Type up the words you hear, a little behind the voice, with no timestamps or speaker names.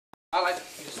I like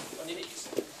just on your knees.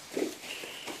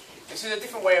 This is a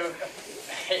different way of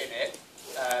hitting it,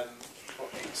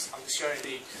 but I'm just showing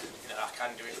I can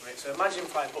do it from it. So imagine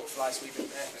if I butterfly sweep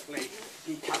it perfectly,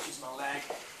 he catches my leg,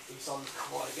 he's on the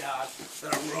quad guard,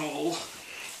 then I roll.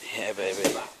 Yeah, baby.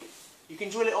 You can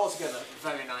drill it all together,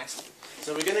 very nice.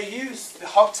 So we're going to use the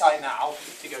hog tie now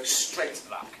to go straight to the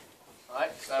back.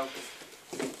 Alright, so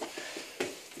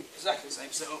exactly the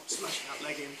same setup, smashing that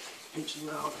leg in, pinching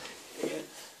round, again.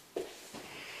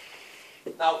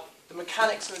 Now, the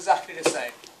mechanics are exactly the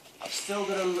same. I'm still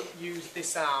going to use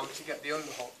this arm to get the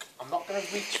underhook. I'm not going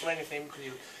to reach for anything because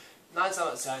 9 times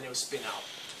out of 10 you'll spin out.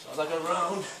 So as I go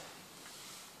round,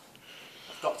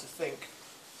 I've got to think.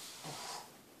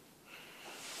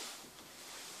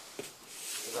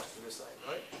 Exactly the same,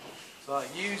 right? So I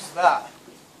use that.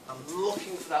 I'm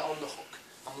looking for that underhook.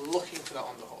 I'm looking for that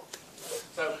underhook.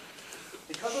 So,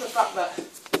 because of the fact that,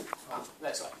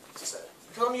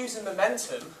 because I'm using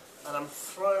momentum and I'm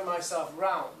throwing myself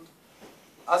round,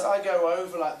 as I go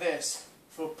over like this,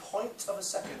 for a point of a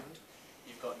second,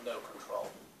 you've got no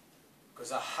control.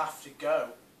 Because I have to go,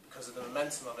 because of the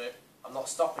momentum of it. I'm not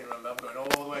stopping, remember, I'm going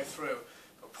all the way through.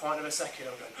 For a point of a second,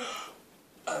 I'm going,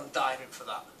 and I'm diving for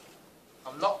that.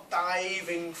 I'm not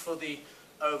diving for the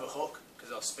overhook,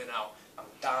 because I'll spin out. I'm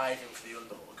diving for the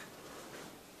underhook.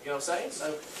 You know what I'm saying?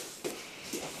 So,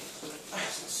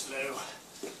 slow.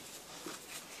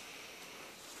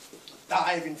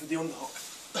 Diving for the underhook.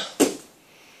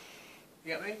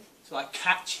 You get me? So I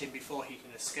catch him before he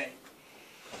can escape.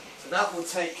 So that will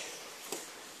take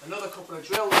another couple of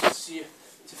drills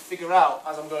to figure out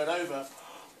as I'm going over,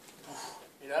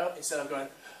 instead of going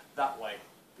that way.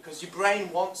 Because your brain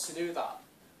wants to do that.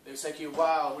 It will take you a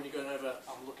while when you're going over,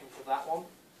 I'm looking for that one.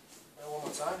 One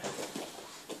more time.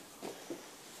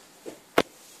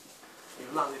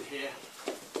 You've landed here.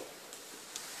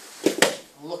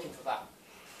 I'm looking for that.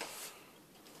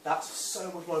 That's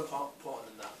so much more important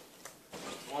than that.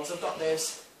 Once I've got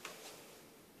this,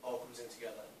 all comes in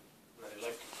together. And then the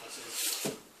leg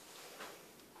crosses.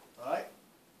 Alright?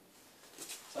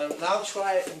 So now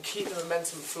try it and keep the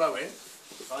momentum flowing.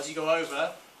 So as you go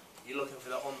over, you're looking for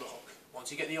the underhook.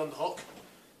 Once you get the underhook,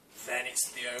 then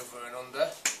it's the over and under,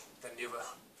 then the other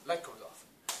leg comes off.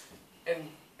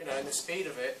 And in the speed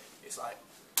of it, it's like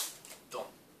done.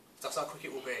 That's how quick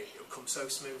it will be. It will come so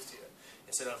smooth to you.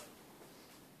 Instead of,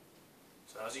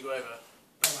 so as you go over,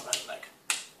 bring my leg.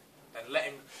 Then let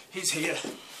him, he's here,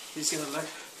 he's going to leg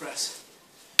press.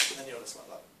 And then you're just like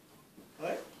that.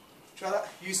 Alright? Try that,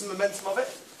 use the momentum of it,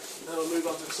 then we'll move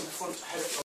on to some front head.